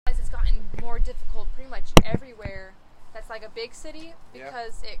gotten more difficult pretty much everywhere that's like a big city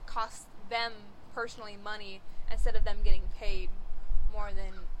because it costs them personally money instead of them getting paid more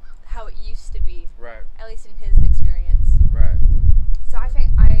than how it used to be. Right. At least in his experience. Right. So I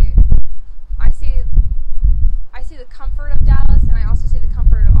think I see the comfort of Dallas, and I also see the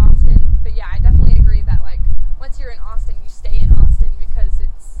comfort of Austin. But yeah, I definitely agree that like once you're in Austin, you stay in Austin because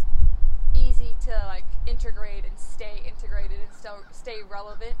it's easy to like integrate and stay integrated and still stay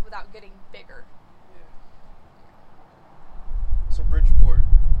relevant without getting bigger. Yeah. So Bridgeport,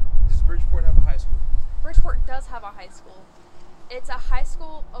 does Bridgeport have a high school? Bridgeport does have a high school. It's a high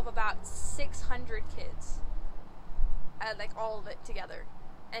school of about 600 kids, like all of it together,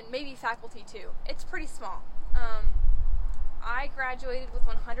 and maybe faculty too. It's pretty small. I graduated with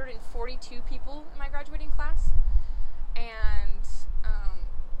 142 people in my graduating class, and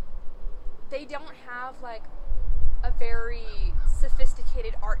they don't have like a very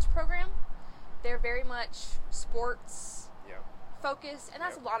sophisticated arts program. They're very much sports focused, and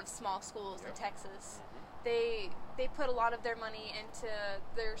that's a lot of small schools in Texas. They put a lot of their money into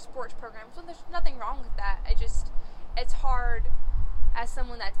their sports programs, and there's nothing wrong with that. It's hard as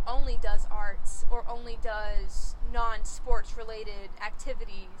someone that only does arts or only does non-sports related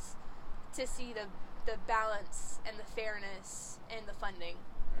activities to see the balance and the fairness and the funding.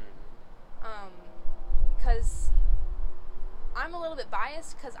 Because I'm a little bit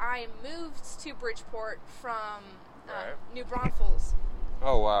biased because I moved to Bridgeport from New Braunfels.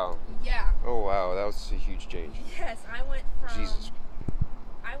 Oh wow. Yeah. Oh wow, that was a huge change. Yes, I went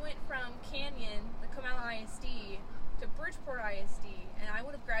from Canyon, the Kamala ISD, to Bridgeport ISD, and I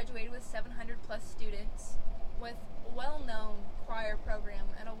would have graduated with 700 plus students with a well-known choir program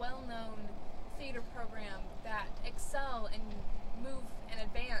and a well-known theater program that excel and move and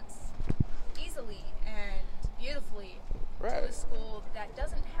advance easily and beautifully to a school that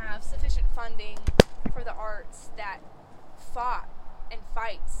doesn't have sufficient funding for the arts, that fought and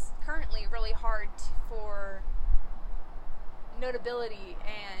fights currently really hard for notability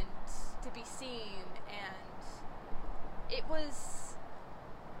and to be seen, and it was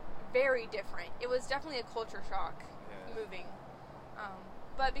very different. It was definitely a culture shock moving,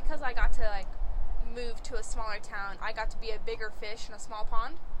 but because I got to like move to a smaller town, I got to be a bigger fish in a small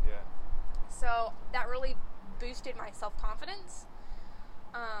pond. So that really boosted my self-confidence.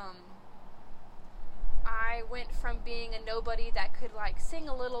 I went from being a nobody that could like sing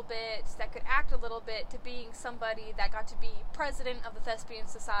a little bit, that could act a little bit, to being somebody that got to be president of the Thespian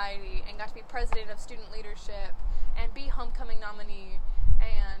Society and got to be president of student leadership and be homecoming nominee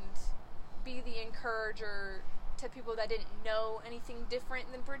and be the encourager to people that didn't know anything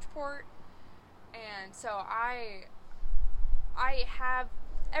different than Bridgeport. And so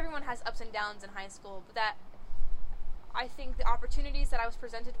everyone has ups and downs in high school, but that I think the opportunities that I was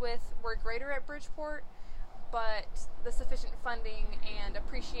presented with were greater at Bridgeport, but the sufficient funding and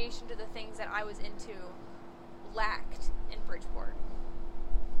appreciation to the things that I was into lacked in Bridgeport.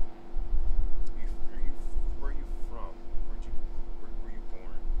 Where are you from? Where were you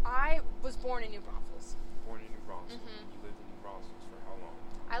born? I was born in New Braunfels. Born in New Braunfels. Mm-hmm. You lived in New Braunfels for how long?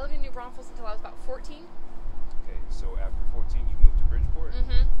 I lived in New Braunfels until I was about 14. Okay, so after 14 you moved to Bridgeport?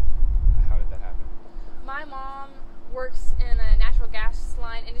 Mm-hmm. How did that happen? My mom works in a natural gas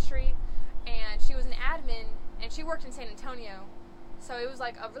line industry, and she was an admin, and she worked in San Antonio. So it was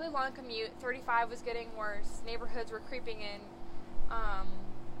like a really long commute. 35 was getting worse. Neighborhoods were creeping in.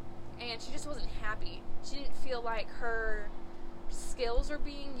 And she just wasn't happy. She didn't feel like her skills were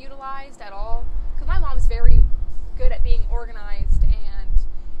being utilized at all. Because my mom's very good at being organized and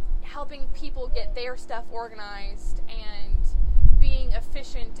helping people get their stuff organized and being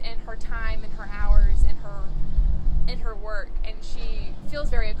efficient in her time and her hours and her work. And she feels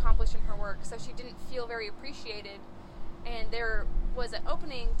very accomplished in her work, so she didn't feel very appreciated. And there was an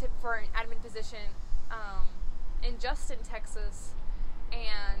opening for an admin position in Justin, Texas.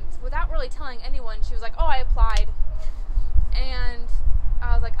 And without really telling anyone, she was like, "Oh, I applied." And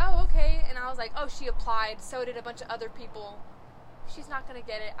I was like, "Oh, okay." And I was like, "Oh, she applied. So did a bunch of other people. She's not going to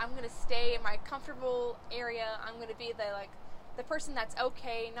get it. I'm going to stay in my comfortable area. I'm going to be the person that's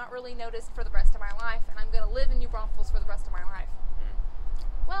okay, not really noticed for the rest of my life. And I'm going to live in New Braunfels for the rest of my life."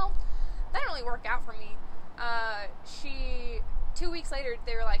 Well, that didn't really work out for me. 2 weeks later,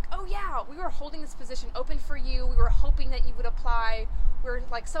 they were like, "Oh yeah, we were holding this position open for you. We were hoping that you would apply. We're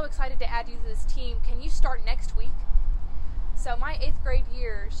like so excited to add you to this team. Can you start next week?" So my 8th grade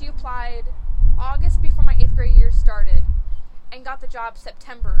year, she applied August before my 8th grade year started and got the job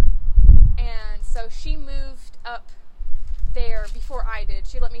September. And so she moved up there before I did.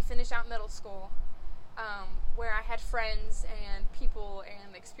 She let me finish out middle school, where I had friends and people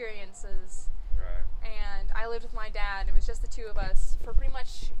and experience finances. Right. And I lived with my dad. It was just the two of us for pretty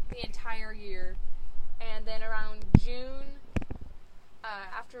much the entire year. And then around June,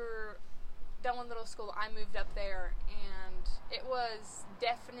 after done with middle school, I moved up there, and it was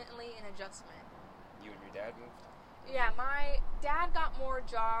definitely an adjustment. You and your dad moved? Yeah, my dad got more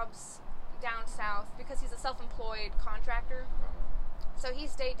jobs down south because he's a self-employed contractor. So he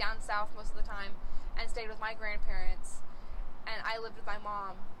stayed down south most of the time and stayed with my grandparents. And I lived with my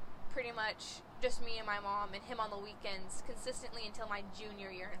mom, pretty much just me and my mom and him on the weekends consistently until my junior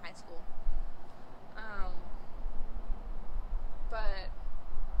year in high school. But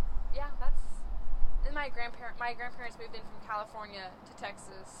yeah, then my grandparents moved in from California to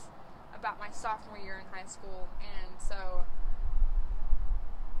Texas about my sophomore year in high school, and so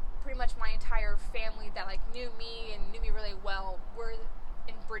pretty much my entire family that like knew me and knew me really well were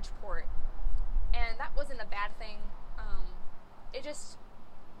in Bridgeport, and that wasn't a bad thing.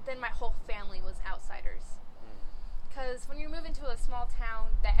 Then my whole family was outsiders, because when you move into a small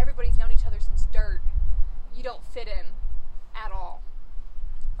town that everybody's known each other since dirt, you don't fit in at all.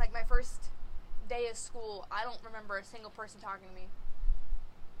 Like my first day of school, I don't remember a single person talking to me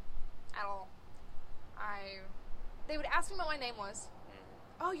at all. They would ask me what my name was.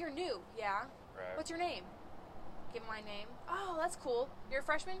 Oh, you're new. Yeah. Right. What's your name? Give my name. Oh, that's cool. You're a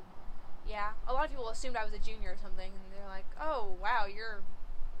freshman? Yeah. A lot of people assumed I was a junior or something, and they're like, oh, wow, you're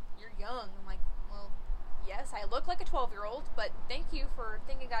young. I'm like, well, yes, I look like a 12-year-old, but thank you for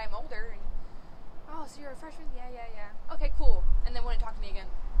thinking that I'm older. And oh, so you're a freshman? Yeah. Okay, cool. And then wouldn't talk to me again.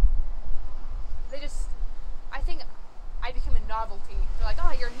 I think I became a novelty. They're like,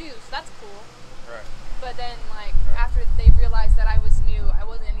 oh, you're new, so that's cool. Right. But then, after they realized that I was new, I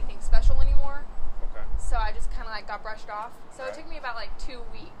wasn't anything special anymore. Okay. So I just kind of, got brushed off. So Right. It took me about, 2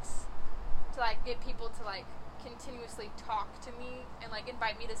 weeks to, get people to, continuously talk to me and,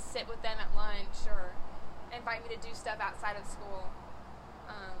 invite me to sit with them at lunch or invite me to do stuff outside of school.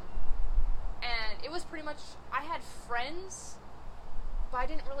 And it was pretty much, I had friends, but I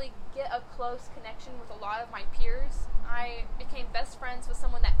didn't really get a close connection with a lot of my peers. I became best friends with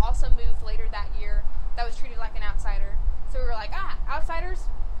someone that also moved later that year that was treated like an outsider. So we were like, outsiders?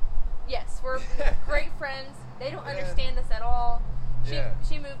 Yes, we're great friends. They don't understand us at all.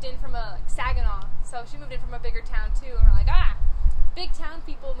 She moved in from Saginaw, so she moved in from a bigger town too, and we're like, big town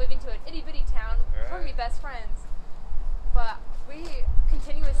people moving to an itty-bitty town, we're going to be best friends. But we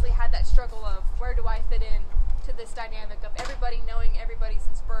continuously had that struggle of, where do I fit in to this dynamic of everybody knowing everybody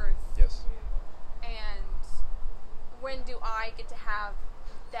since birth? Yes. And when do I get to have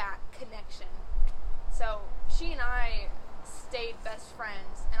that connection? So she and I stayed best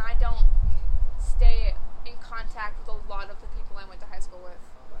friends, and I don't stay in contact with a lot of the people I went to high school with.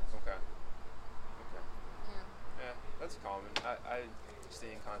 Okay. Yeah. Yeah, that's common. I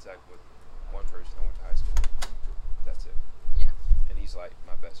stay in contact with one person I went to high school with. That's it. Yeah. And he's like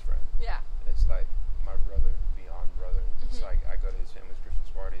my best friend. Yeah. It's like my brother beyond brother. It's like I go to his family's Christmas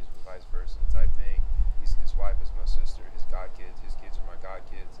parties, vice versa type thing. His wife is my sister. His kids are my god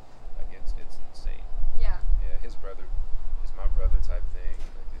kids. Like it's insane. Yeah. Yeah. His brother is my brother type thing.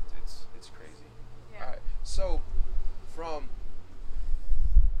 Like it's crazy. Yeah. All right. So from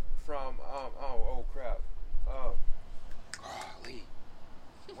oh crap. Lee.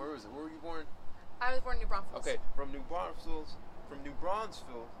 Where was it? Where were you born? I was born in New Braunfels. Okay, from New Braunfels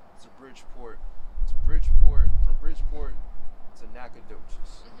to Bridgeport, from Bridgeport to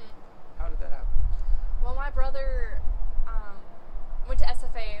Nacogdoches. How did that happen? Well, my brother went to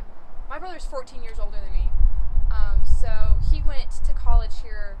SFA. My brother's 14 years older than me. So he went to college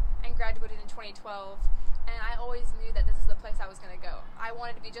here and graduated in 2012. And I always knew that this is the place I was going to go. I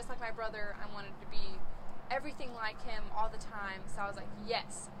wanted to be just like my brother. I wanted to be everything like him all the time. So I was like,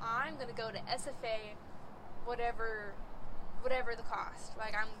 yes, I'm going to go to SFA, whatever the cost.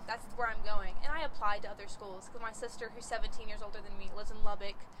 That's where I'm going. And I applied to other schools because my sister, who's 17 years older than me, lives in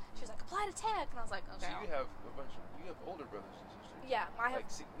Lubbock. She was like, apply to Tech. And I was like, okay. So you have older brothers and sisters? Yeah.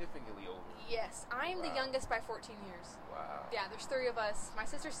 Significantly older? Yes. I'm the youngest by 14 years. Wow. Yeah, there's 3 of us. My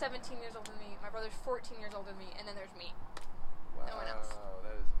sister's 17 years older than me. My brother's 14 years older than me. And then there's me. Wow. No one else.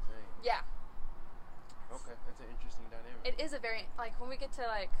 That is insane. Yeah. Okay, that's an interesting dynamic. It is a very, when we get to,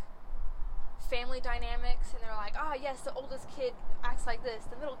 family dynamics, and they're like, yes, the oldest kid acts like this,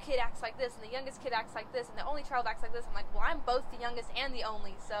 the middle kid acts like this, and the youngest kid acts like this, and the only child acts like this. I'm like, well, I'm both the youngest and the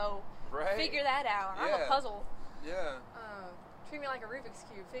only, so figure that out. Yeah. I'm a puzzle. Yeah. Treat me like a Rubik's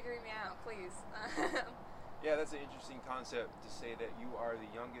Cube. Figure me out, please. Yeah, that's an interesting concept to say that you are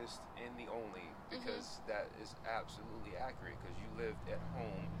the youngest and the only, because that is absolutely accurate, because you lived at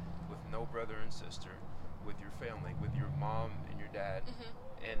home with no brother and sister, with your family, with your mom and your dad,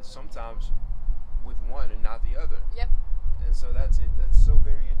 and sometimes with one and not the other. Yep. And so that's so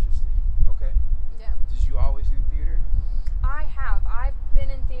very interesting. Okay. Yeah. Did you always do theater? I have. I've been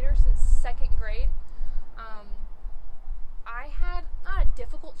in theater since 2nd grade. I had not a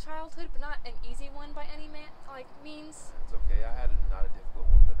difficult childhood, but not an easy one by any means. It's okay. I had not a difficult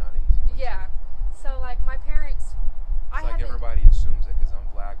one, but not an easy one. Yeah. Too. So like my parents, It's like everybody assumes that because I'm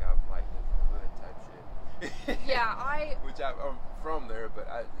black, I'm like looking good type shit. Yeah, Which I'm from there, but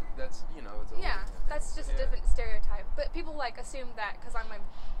that's it's a yeah, that's just a different stereotype. But people like assume that because I'm a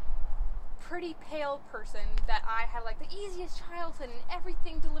pretty pale person that I had like the easiest childhood and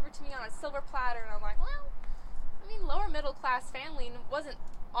everything delivered to me on a silver platter, and I'm like, well, I mean, lower middle class family wasn't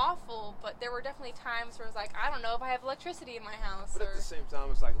awful, but there were definitely times where it was like, I don't know if I have electricity in my house. But at the same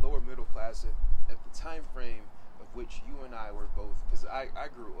time, it's like lower middle class at the time frame of which you and I were both, because I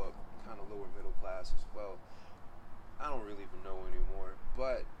grew up kind of lower middle class as well. I don't really even know anymore,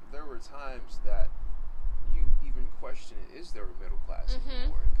 but there were times that you even question it, is there a middle class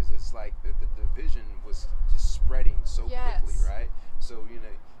anymore? Because it's like the division was just spreading so quickly, right? So,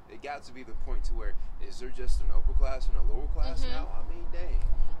 it got to be the point to where, is there just an upper class and a lower class now? I mean, dang.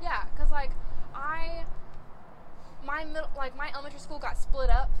 Yeah, because like my elementary school got split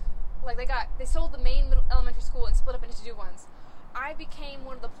up. Like they sold the main elementary school and split up into 2 ones. I became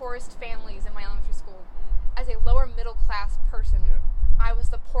one of the poorest families in my elementary school. As a lower middle class person, I was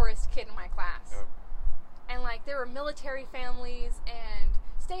the poorest kid in my class. And like there were military families and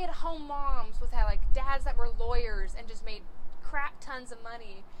stay-at-home moms with like dads that were lawyers and just made crap tons of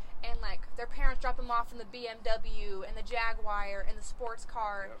money, and like their parents dropped them off in the BMW and the Jaguar and the sports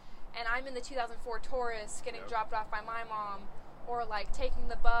car, and I'm in the 2004 Taurus getting dropped off by my mom, or like taking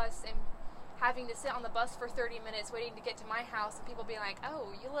the bus and having to sit on the bus for 30 minutes waiting to get to my house, and people being like,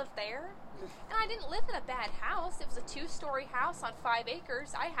 oh, you live there? And I didn't live in a bad house. It was a 2-story house on 5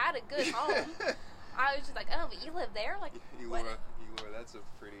 acres. I had a good home. I was just like, oh, but you live there? Like, Elora, that's a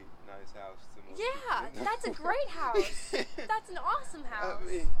pretty nice house to most people. That's a great house. That's an awesome house. I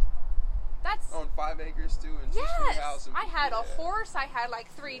mean, that's on 5 acres too, and 2-story house. I had a horse. I had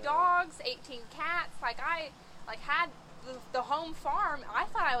like 3 dogs, 18 cats. Like I had the home farm. I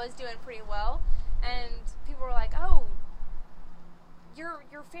thought I was doing pretty well, and people were like, oh,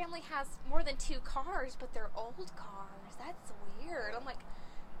 your family has more than 2 cars, but they're old cars. That's weird. I'm like,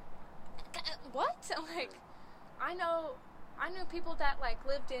 what? I'm like, I know people that like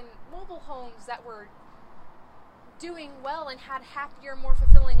lived in mobile homes that were doing well and had happier, more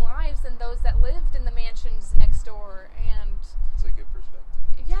fulfilling lives than those that lived in the mansions next door. And it's a good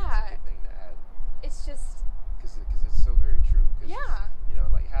perspective. Yeah, it's a good thing to add. It's just because it's so very true. Yeah,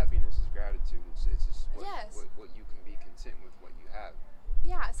 like happiness is gratitude. It's just what you can be content with what you have.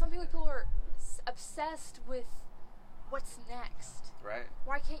 Yeah, some people are obsessed with what's next. Right.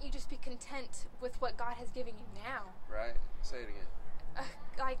 Why can't you just be content with what God has given you now? Right. Say it again.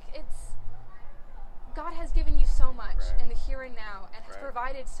 God has given you so much in the here and now, and has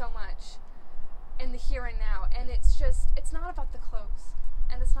provided so much in the here and now, and it's not about the clothes,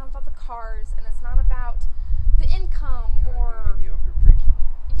 and it's not about the cars, and it's not about the income or. Get me up here preaching.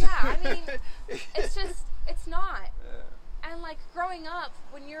 Yeah, I mean, it's not. Yeah. And like growing up,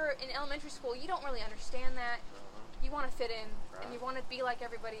 when you're in elementary school, you don't really understand that. You want to fit in, and you want to be like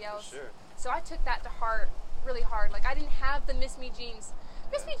everybody else. For sure. So I took that to heart really hard. Like I didn't have the Miss Me jeans.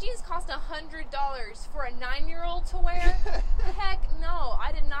 Miss Me jeans cost $100 for a 9-year-old to wear. Heck no,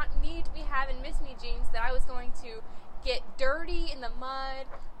 I did not need to be having Miss Me jeans that I was going to get dirty in the mud,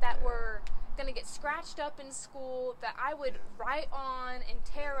 that were going to get scratched up in school, that I would write on and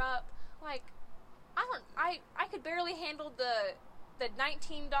tear up. Like I could barely handle the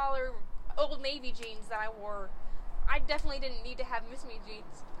 $19 Old Navy jeans that I wore. I definitely didn't need to have Miss Me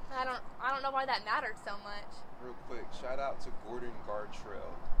jeans. I don't know why that mattered so much. Real quick, shout out to Gordon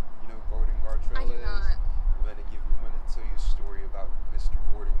Gartrell. You know who Gordon Gartrell is? I do not. I'm gonna tell you a story about Mr.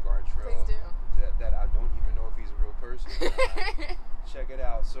 Gordon Gartrell. Please do. That I don't even know if he's a real person. Check it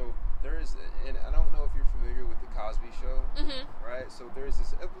out. So there is, and I don't know if you're familiar with the Cosby Show, right? So there's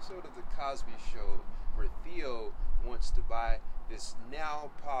this episode of the Cosby Show where Theo wants to buy this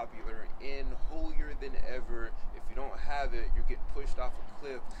now popular and holier than ever, if you don't have it, you're getting pushed off a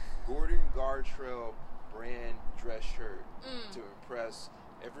cliff, Gordon Gartrell brand dress shirt to impress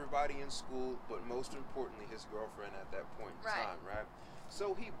everybody in school, but most importantly his girlfriend at that point in time, right?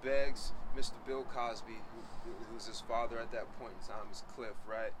 So he begs Mr. Bill Cosby, who's his father at that point in time, is Cliff,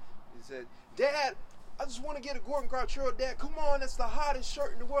 right? He said, Dad, I just want to get a Gordon Gartrell, Dad. Come on, that's the hottest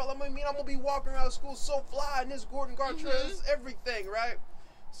shirt in the world. I mean, I'm going to be walking around school so fly, and this Gordon Gartrell is everything, right?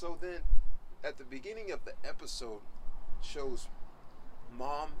 So then, at the beginning of the episode, shows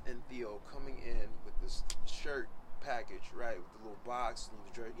Mom and Theo coming in with this shirt package, right, with the little box and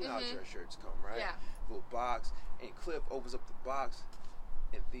the dress. You know how dress shirts come, right? Yeah. Little box, and Cliff opens up the box,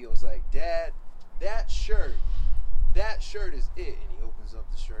 and Theo's like, "Dad, that shirt is it." And he opens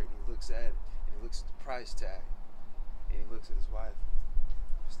up the shirt and he looks at it, and he looks at the price tag, and he looks at his wife.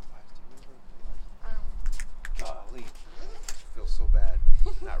 What's the wife? Do you remember the wife? Golly, I feel so bad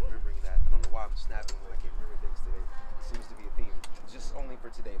not remembering that. I don't know why I'm snapping when I can't remember things today. It seems to be a theme, just only for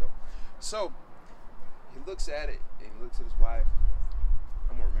today though. So he looks at it and he looks at his wife.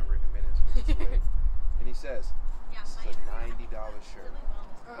 I'm gonna remember it in a minute. So we get away. And he says, "This is a $90 shirt."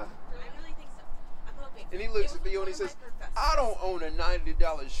 I really think so. And he looks at Theo and he says, "I don't own a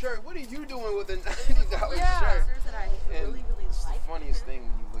 $90 shirt. What are you doing with a $90 shirt?" And it's the funniest thing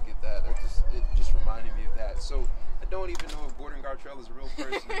when you look at that. It just reminded me of that. So I don't even know if Gordon Gartrell is a real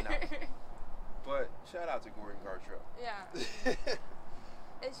person or not. But shout out to Gordon Gartrell. Yeah.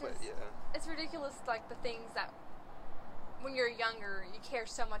 It's just, it's ridiculous, like, the things that when you're younger you care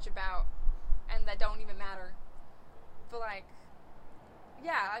so much about and that don't even matter. But, like,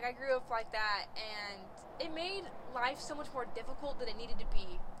 yeah, like, I grew up like that, and it made life so much more difficult than it needed to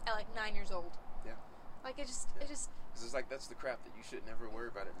be at, like, 9 years old. Yeah. Like, it just... Because it's like, that's the crap that you should never worry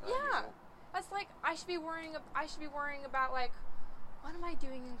about at 9 years old. That's like, I should be worrying about, like, what am I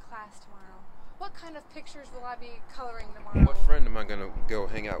doing in class tomorrow? What kind of pictures will I be coloring tomorrow? What friend am I going to go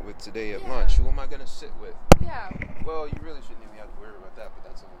hang out with today at lunch? Who am I going to sit with? Yeah. Well, you really shouldn't even have to worry about that, but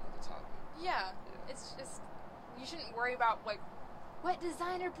that's a whole other topic. Yeah. It's just, you shouldn't worry about, like, what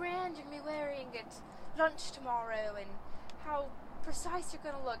designer brand you're going to be wearing at lunch tomorrow and how precise you're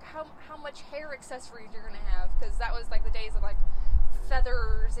going to look, how much hair accessories you're going to have, because that was, like, the days of, like,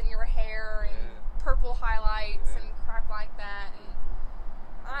 feathers in your hair and purple highlights and crap like that, and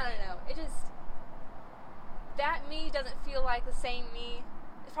I don't know, it just... That me doesn't feel like the same me.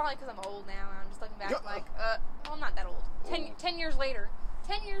 It's probably because I'm old now, and I'm just looking back like, well, I'm not that old. 10 years later, with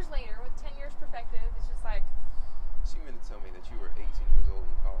 10 years perspective, it's just like... So you mean to tell me that you were 18 years old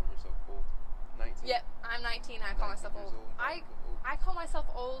and calling yourself old? 19? Yep, I'm 19 and I call myself old. I call myself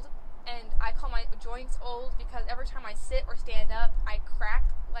old, and I call my joints old because every time I sit or stand up, I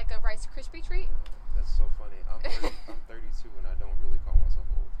crack like a Rice Krispie treat. That's so funny. I'm 32 and I don't really call myself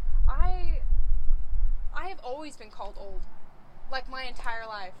old. I have always been called old, like my entire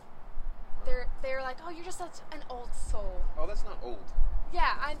life. They're like, oh, you're just such an old soul. Oh, that's not old.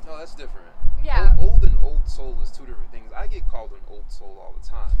 Yeah, No, that's different. Yeah. Old and old soul is two different things. I get called an old soul all the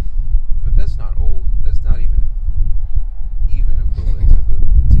time, but that's not old. That's not even equivalent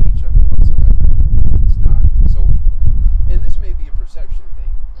to each other whatsoever. It's not. So, and this may be a perception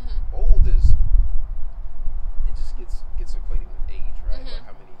thing. Mm-hmm. Old is, it just gets equated with age, right? Like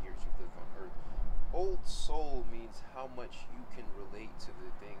how many years you've lived on Earth. Old soul means how much you can relate to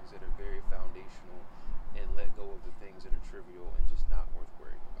the things that are very foundational and let go of the things that are trivial and just not worth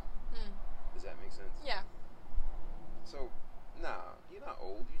worrying about. Does that make sense? Yeah. So, nah, you're not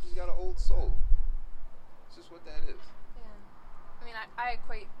old. You just got an old soul. It's just what that is. Yeah. I mean, I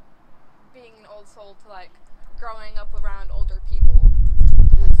equate being an old soul to, like, growing up around older people.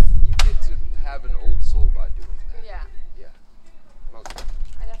 You get to have an old soul by doing that. Yeah. Yeah. Most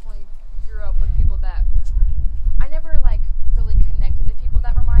I definitely grew up with people that I never, like, really connected to people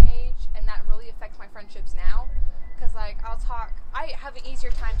that were my age, and that really affects my friendships now, because, like, I have an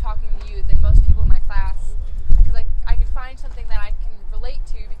easier time talking to you than most people in my class, because I can find something that I can relate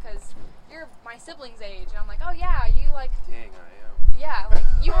to, because you're my sibling's age, and I'm like, oh yeah, you, like... Dang, I am. Yeah, like,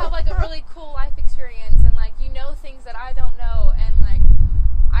 you have, like, a really cool life experience, and, like, you know things that I don't know, and, like,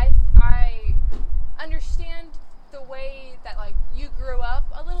 I understand the way that, like, you grew up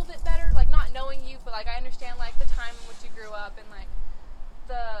a little bit better, like, not knowing you, but, like, I understand, like, the time in which you grew up, and, like,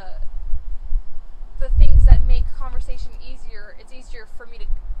 the things that make conversation easier. It's easier for me to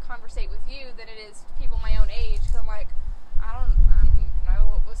conversate with you than it is to people my own age, because I'm like, I don't know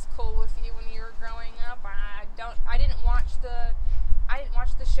what was cool with you when you were growing up. I didn't watch the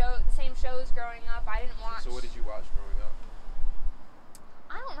same shows growing up. I didn't watch. So what did you watch growing up?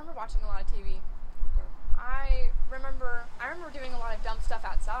 I don't remember watching a lot of TV. Okay. I remember doing a lot of dumb stuff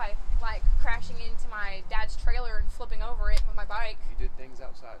outside, like crashing into my dad's trailer and flipping over it with my bike. You did things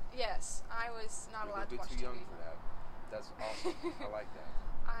outside? Yes, I was not allowed to watch TV. You're too young for that. That's awesome. I like that.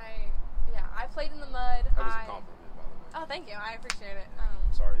 I played in the mud. That was a compliment, by the way. Oh, thank you. I appreciate it.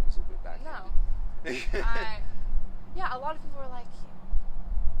 Sorry, it was a bit backhanded. No. A lot of people are like,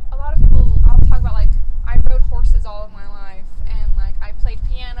 I'll talk about, like, I rode horses all of my life, and, like, I played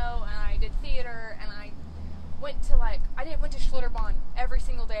piano, and I did theater, and I went to Schlitterbahn every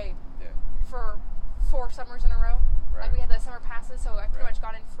single day for 4 summers in a row. Right. Like we had the summer passes, so I pretty much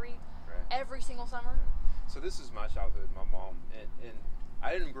got in free every single summer. So this is my childhood. My mom and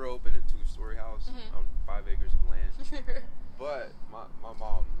I didn't grow up in a 2-story house on 5 acres of land, but my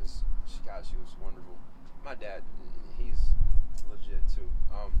mom she was wonderful. My dad, he's legit too.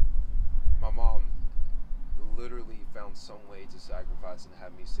 My mom literally found some way to sacrifice and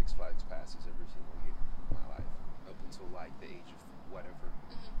have me Six Flags passes every single year of my life up until like the age of whatever.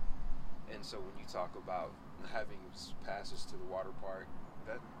 And so when you talk about having passes to the water park,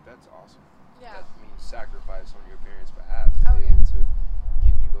 that's awesome. Yeah. That means sacrifice on your parents' behalf to be able to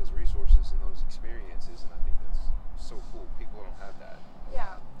give you those resources and those experiences, and I think that's so cool. People don't have that.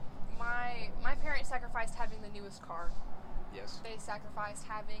 Yeah. My parents sacrificed having the newest car. Yes. They sacrificed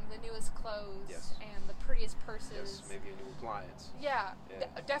having the newest clothes Yes. and the prettiest purses. Yes, maybe a new appliance. Yeah.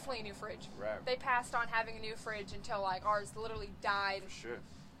 Definitely a new fridge. Right. They passed on having a new fridge until like ours literally died For sure.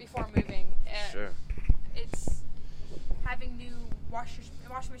 before moving. Sure. It's having new washing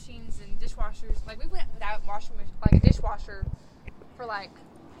machines and dishwashers. Like we went without a dishwasher for like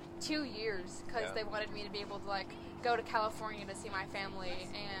 2 years because they wanted me to be able to like go to California to see my family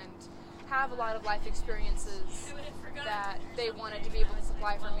and have a lot of life experiences that they wanted to be able to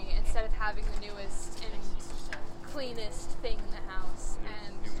supply for me instead of having the newest and cleanest thing in the house.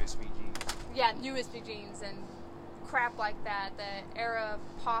 New Miss Me jeans. Yeah, newest big jeans and crap like that. The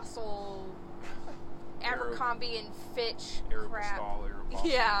Aeropostale, Abercrombie and Fitch crap. Aeropostale.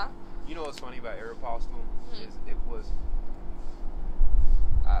 Yeah. You know what's funny about Aeropostale is it was.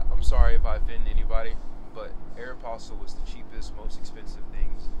 I'm sorry if I offend anybody, but Aeropostale was the cheapest, most expensive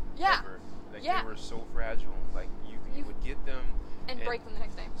things ever. Like they were so fragile. Like you would get them and break them the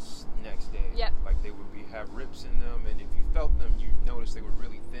next day. Next day. Yep. Like they would have rips in them, and if you felt them, you noticed they were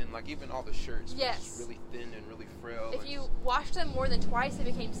really thin. Like even all the shirts were just really thin and really frail. If you washed them more than twice, they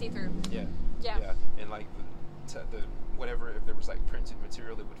became see-through. Yeah. Yeah. Yeah. And like the whatever, if there was like printed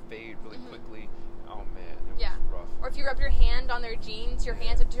material, it would fade really quickly. Oh man, it was rough. Or if you rub your hand on their jeans, your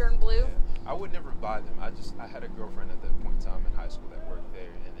hands would turn blue. Yeah. I would never buy them. I had a girlfriend at that point in time in high school that worked there,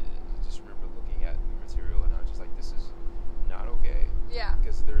 and I just remember looking at the material, and I was just like, this is not okay. Yeah.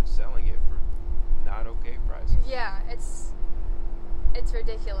 Because they're selling it for not okay prices. Yeah, it's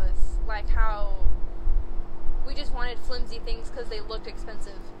ridiculous. Like how we just wanted flimsy things because they looked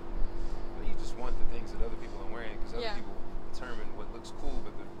expensive. But you just want the things that other people are wearing because other people determine what looks cool,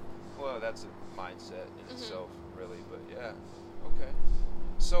 but that's a mindset in itself, really. But yeah, okay.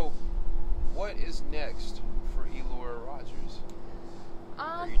 So, what is next for Elora Rogers?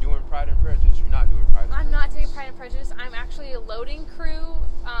 Are you doing Pride and Prejudice? You're not doing Pride and Prejudice. I'm not doing Pride and Prejudice. I'm actually a loading crew.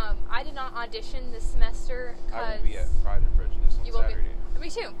 I did not audition this semester. I will be at Pride and Prejudice on Saturday. Me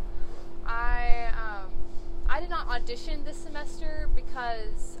too. I did not audition this semester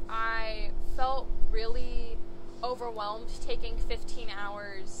because I felt really overwhelmed taking 15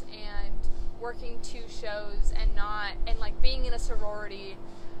 hours and working 2 shows and like being in a sorority.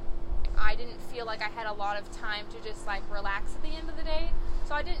 I didn't feel like I had a lot of time to just like relax at the end of the day,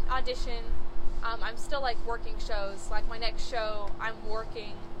 so I didn't audition. I'm still like working shows. Like my next show I'm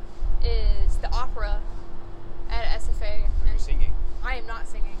working is the opera at SFA. Are you singing? I am not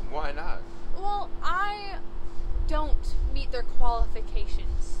singing. Why not? Well, I don't meet their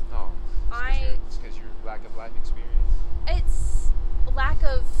qualifications. Oh, it's because your lack of life experience? It's lack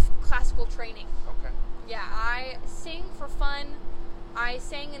of classical training. Okay. Yeah, I sing for fun. I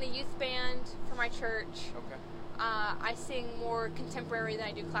sang in a youth band for my church. Okay. I sing more contemporary than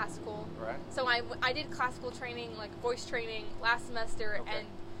I do classical. Right. So I did classical training, like voice training, last semester, and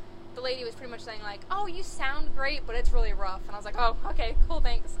the lady was pretty much saying like, "Oh, you sound great, but it's really rough." And I was like, "Oh, okay, cool,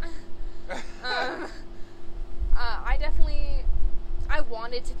 thanks." I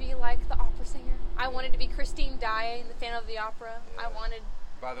wanted to be like the opera singer. I wanted to be Christine Daae in the Phantom of the Opera. Yeah.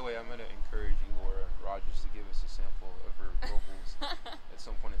 By the way, I'm going to encourage Elora Rogers to give us a sample of her vocals at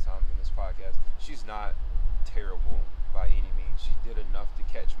some point in time in this podcast. She's not terrible by any means. She did enough to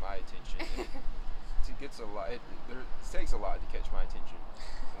catch my attention. It takes a lot to catch my attention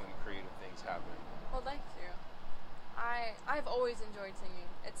when creative things happen. Well, thank you. I've always enjoyed singing.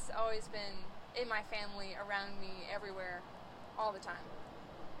 It's always been in my family, around me, everywhere, all the time.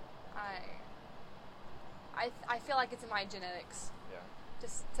 I feel like it's in my genetics. Yeah.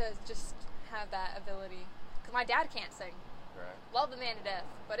 Just to have that ability. Because my dad can't sing. Right. Love the man to death,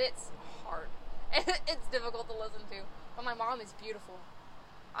 but it's hard. It's difficult to listen to. But my mom is beautiful.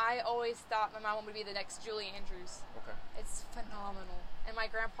 I always thought my mom would be the next Julie Andrews. Okay. It's phenomenal. And my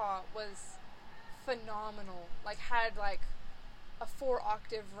grandpa was phenomenal. Like, had like a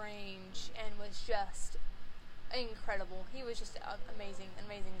 4-octave range and was just incredible. He was just an amazing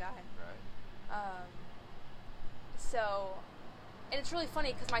guy. Right. So, and it's really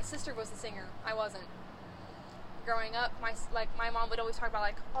funny because my sister was the singer. I wasn't. Growing up, my mom would always talk about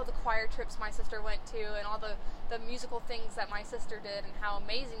like all the choir trips my sister went to and all the musical things that my sister did and how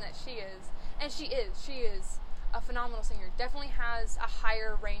amazing that she is. And she is a phenomenal singer. Definitely has a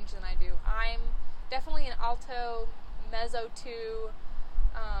higher range than I do. I'm definitely an alto, mezzo too,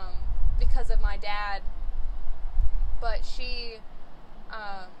 because of my dad. But she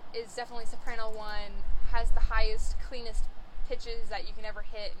is definitely soprano 1, has the highest, cleanest pitches that you can ever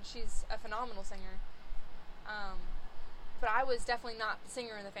hit, and she's a phenomenal singer. But I was definitely not the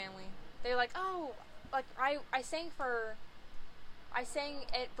singer in the family. They're like, oh, like I sang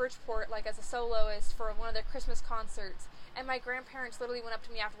at Bridgeport like as a soloist for one of their Christmas concerts, and my grandparents literally went up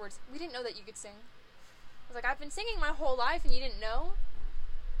to me afterwards. We didn't know that you could sing. I was like, I've been singing my whole life, and you didn't know?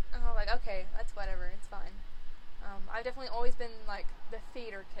 And I was like, okay, that's whatever, it's fine. I've definitely always been like the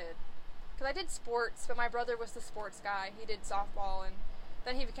theater kid, because I did sports, but my brother was the sports guy. He did softball, and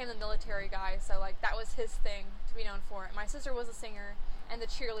then he became the military guy, so like that was his thing to be known for. And my sister was a singer and the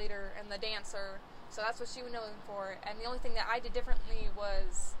cheerleader and the dancer, so that's what she was known for. And the only thing that I did differently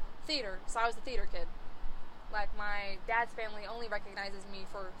was theater, so I was the theater kid. Like my dad's family only recognizes me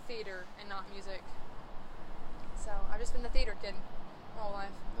for theater and not music. So I've just been the theater kid my whole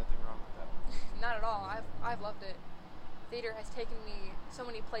life. Nothing wrong with that. Not at all. I've loved it. Theater has taken me so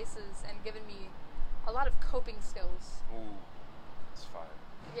many places and given me a lot of coping skills. Ooh, it's fire.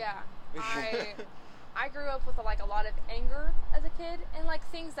 Yeah, I grew up with a lot of anger as a kid, and like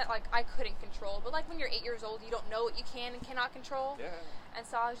things that like I couldn't control. But like when you're 8 years old, you don't know what you can and cannot control. Yeah. And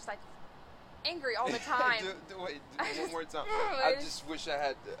so I was just like angry all the time. Wait, one more time. I just wish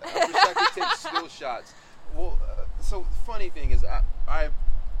I could take skill shots. Well, so the funny thing is, I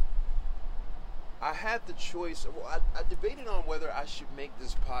had the choice. Well, I debated on whether I should make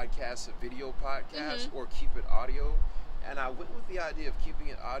this podcast a video podcast or keep it audio. And I went with the idea of keeping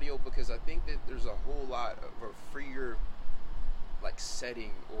it audio because I think that there's a whole lot of a freer like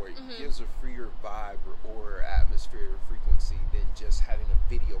setting, or it gives a freer vibe or atmosphere or frequency than just having a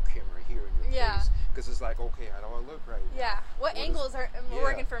video camera here in your face. Because it's like, okay, how do I look right now? Yeah. What angles are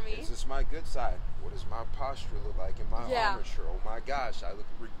working for me? Is this my good side? What does my posture look like in my armature? Oh my gosh, I look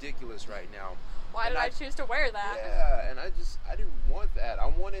ridiculous right now. Why did I choose to wear that? Yeah, and I didn't want that. I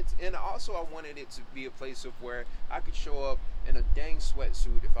wanted it to be a place of where I could show up in a dang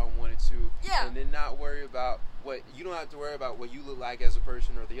sweatsuit if I wanted to, and then not worry about you don't have to worry about what you look like as a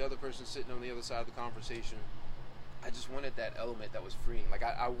person or the other person sitting on the other side of the conversation. I just wanted that element that was freeing. Like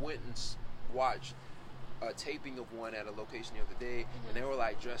I went and watched a taping of one at a location the other day, and they were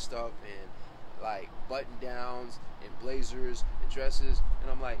like dressed up in like button downs and blazers and dresses,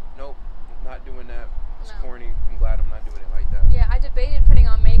 and I'm like, nope. Not doing that. It's corny. I'm glad I'm not doing it like that. Yeah, I debated putting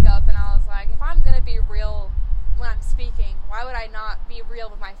on makeup, and I was like, if I'm gonna be real when I'm speaking, why would I not be real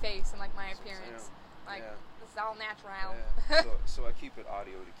with my face and like my appearance? Like this is all natural. Yeah. so I keep it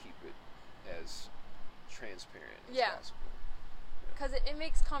audio to keep it as transparent as possible. Because it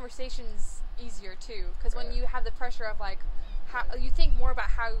makes conversations easier too. Because when you have the pressure of like, how you think more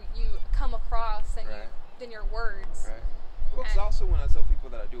about how you come across than your words. Right. Well, because also when I tell people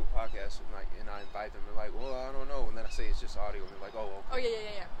that I do a podcast and I invite them, they're like, well, I don't know. And then I say it's just audio, and they're like, oh, okay. Oh,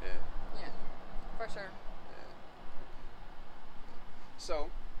 yeah. Yeah, for sure. Yeah.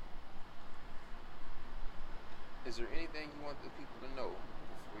 So, is there anything you want the people to know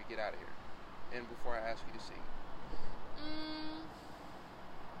before we get out of here? And before I ask you to sing?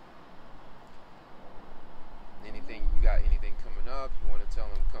 You got anything coming up? You want to tell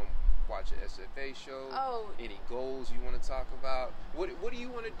them come watch an SFA show? Any goals you want to talk about? What do you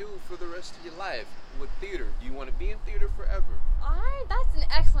want to do for the rest of your life with theater? Do you want to be in theater forever? That's an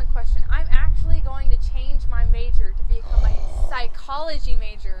excellent question. I'm actually going to change my major to become a psychology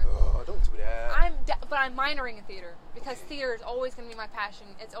major. Oh, don't do that. But I'm minoring in theater because theater is always going to be my passion.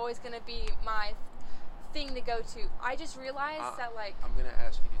 It's always going to be my thing to go to. I just realized that like I'm going to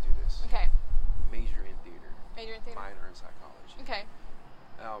ask you to do this. Okay. Major in theater. Major in theater. Minor in psychology. Okay.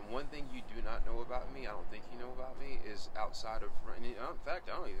 One thing you do not know about me, I don't think you know about me, is outside of. In fact,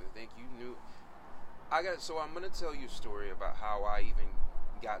 I don't even think you knew. So I'm going to tell you a story about how I even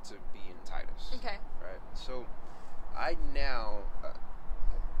got to be in Titus. Okay. Right. So I now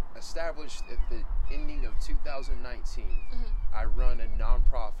established at the ending of 2019. I run a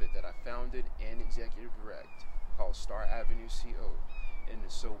nonprofit that I founded and executive direct called Star Avenue CO, and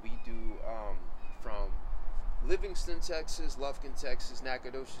so we do from Livingston, Texas, Lufkin, Texas,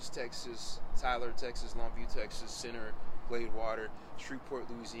 Nacogdoches, Texas, Tyler, Texas, Longview, Texas, Center, Gladewater, Shreveport,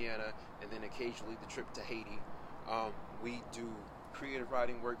 Louisiana, and then occasionally the trip to Haiti. We do creative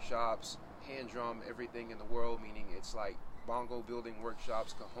writing workshops, hand drum everything in the world, meaning it's like bongo building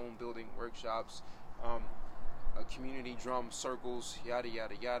workshops, cajon building workshops, community drum circles, yada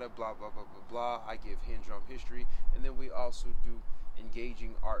yada yada, blah blah blah blah blah. I give hand drum history, and then we also do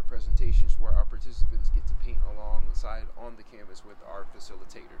engaging art presentations where our participants get to paint alongside on the canvas with our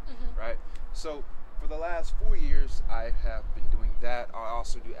facilitator, right? So for the last 4 years, I have been doing that. I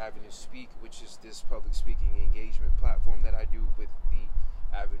also do Avenue Speak, which is this public speaking engagement platform that I do with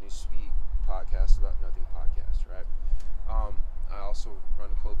the Avenue Speak podcast about nothing podcast, right? I also run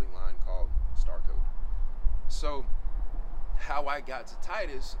a clothing line called Star Code. So how I got to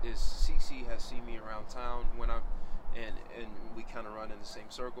Titus is Cece has seen me around town when I'm and we kind of run in the same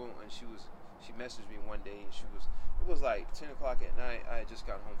circle, and she messaged me one day, and it was like 10 o'clock at night. I had just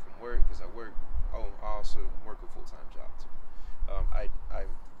got home from work because I also work a full-time job too.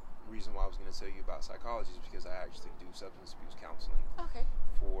 Reason why I was going to tell you about psychology is because I actually do substance abuse counseling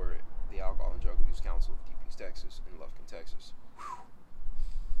for the Alcohol and Drug Abuse Council of Deep East Texas in Lufkin, Texas.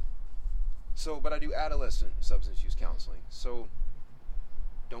 So, but I do adolescent substance use counseling. So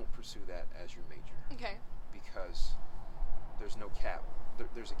don't pursue that as your major. Okay. Because there's no cap.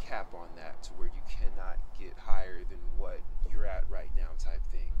 There's a cap on that to where you cannot get higher than what you're at right now type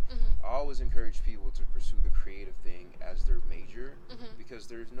thing. I always encourage people to pursue the creative thing as their major because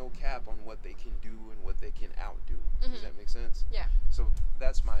there's no cap on what they can do and what they can outdo. Does that make sense? Yeah. So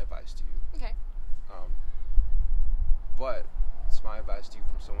that's my advice to you. Okay. But it's my advice to you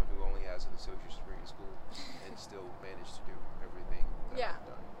from someone who only has an associate's degree in school and still managed to do everything that I've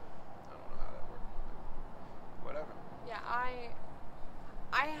done. I don't know how that worked, but whatever. Yeah,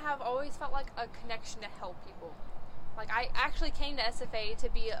 I have always felt like a connection to help people. Like, I actually came to SFA to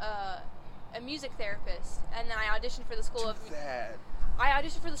be a music therapist, and then I auditioned for the school of music. I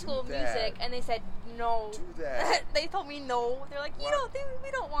auditioned for the school of music, and they said no. Do that. They told me no. They're like, we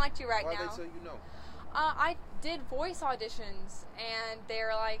don't want you right now. Why did they tell you no? I did voice auditions, and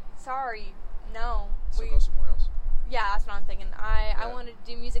they're like, sorry, no. So go somewhere else. Yeah, that's what I'm thinking. I wanted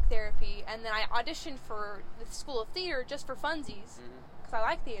to do music therapy, and then I auditioned for the School of Theater just for funsies, because I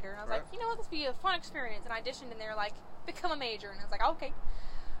like theater. And I was like, you know what, this will be a fun experience. And I auditioned, and they were like, become a major. And I was like, okay.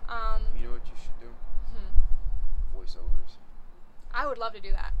 You know what you should do? Voiceovers. I would love to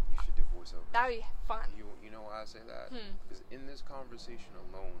do that. You should do voiceovers. That would be fun. You know why I say that? Because in this conversation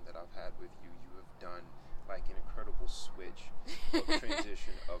alone that I've had with you, you have done like an incredible switch of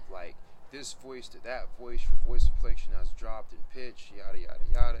transition of like this voice to that voice. Your voice inflection has dropped in pitch, yada yada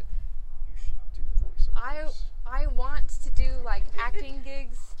yada. You should do voiceovers. I want to do like acting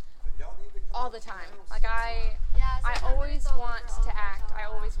gigs all the time. Like I always want to act. I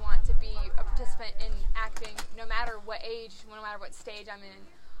always want to be a participant in acting, no matter what age, no matter what stage I'm in.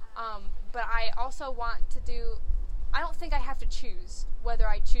 But I also want to do. I don't think I have to choose whether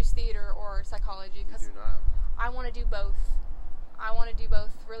I choose theater or psychology because I want to do both. I want to do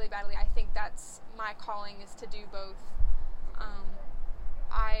both really badly. I think that's my calling, is to do both.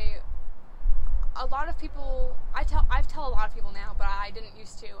 A lot of people, I tell a lot of people now, but I didn't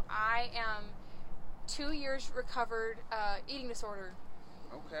used to. I am 2 years recovered eating disorder.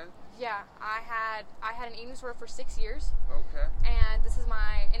 Okay. Yeah, I had an eating disorder for 6 years. Okay. And this is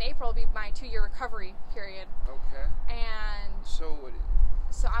in April will be my 2-year recovery period. Okay. And so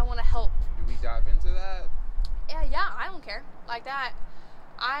I want to help. Do we dive into that? Yeah, I don't care. Like that.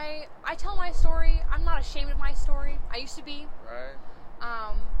 I tell my story. I'm not ashamed of my story. I used to be. Right.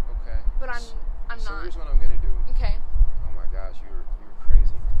 Okay. But I'm not. So here's what I'm gonna do. Okay. Oh my gosh, you're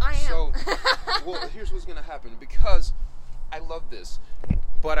crazy. I am. So, well, here's what's gonna happen, because I love this,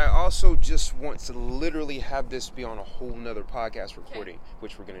 but I also just want to literally have this be on a whole nother podcast recording,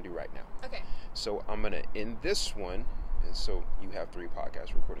 which we're gonna do right now. Okay. So I'm gonna end this one. And so you have 3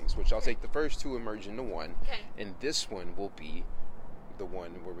 podcast recordings, which I'll take the first 2 and merge into one. Okay. And this one will be the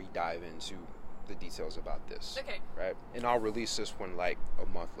one where we dive into the details about this. Okay. Right? And I'll release this one like a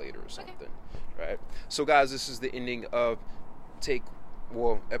month later or something. Okay. Right? So guys, this is the ending of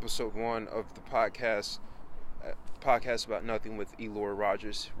episode 1 of the podcast. Podcast about nothing with Elora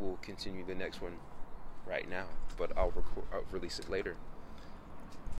Rogers. We'll continue the next one right now, but I'll release it later.